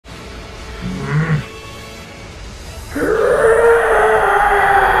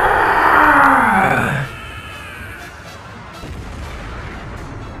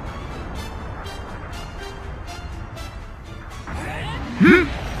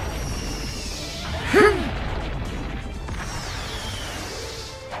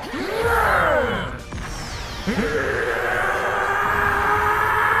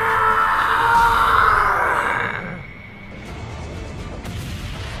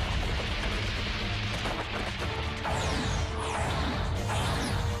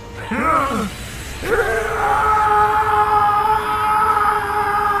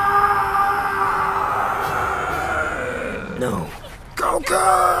No.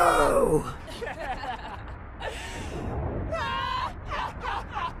 Goku!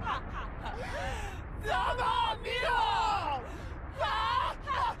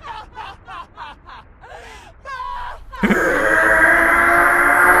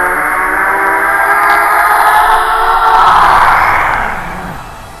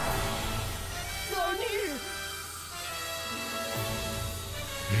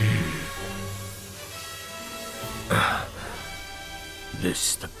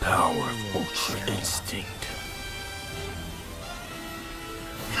 This is the power of Ultra Instinct.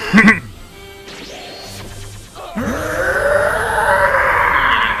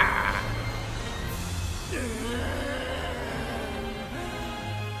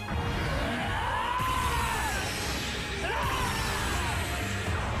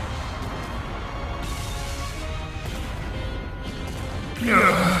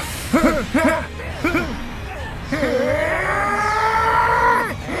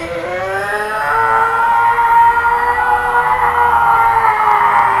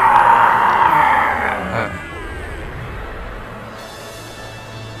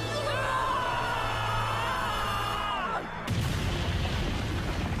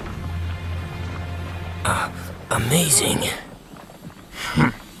 Amazing.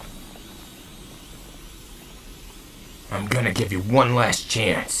 I'm gonna give you one last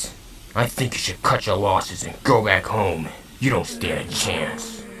chance. I think you should cut your losses and go back home. You don't stand a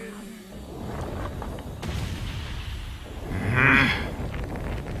chance.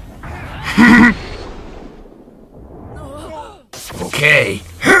 Okay.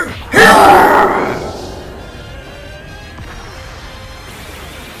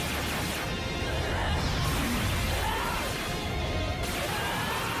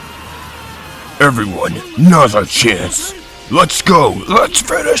 Everyone, another chance. Let's go. Let's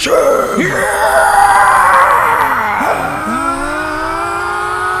finish him.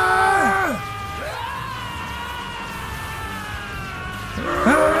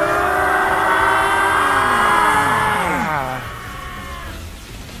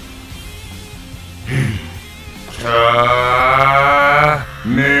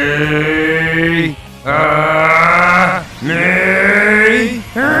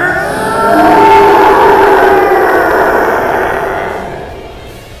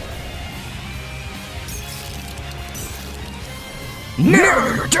 Now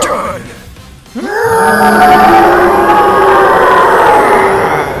you're done!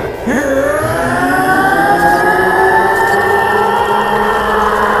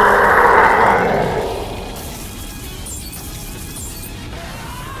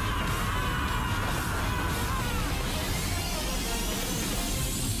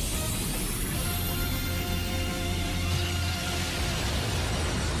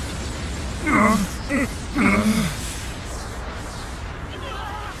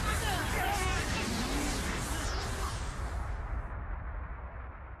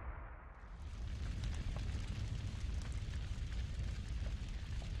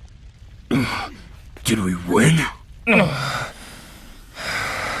 Did we win?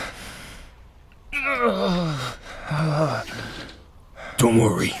 Don't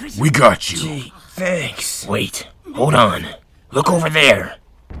worry, we got you. Gee, thanks. Wait, hold on. Look over there.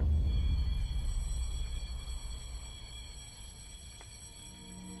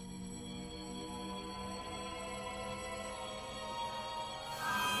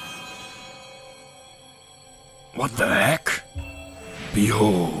 What the heck?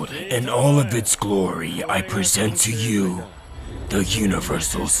 Behold, in all of its glory, I present to you the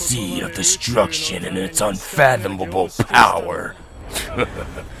universal seed of destruction and its unfathomable power.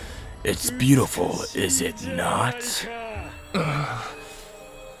 It's beautiful, is it not?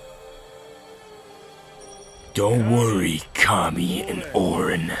 Don't worry, Kami and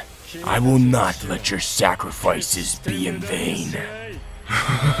Oren. I will not let your sacrifices be in vain.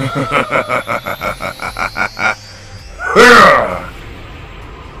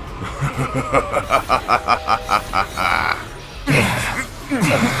 So,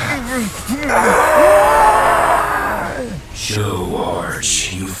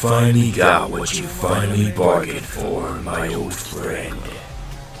 Arch, you finally got what you finally bargained for, my old friend.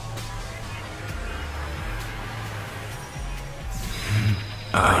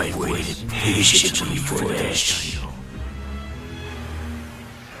 I waited patiently for this.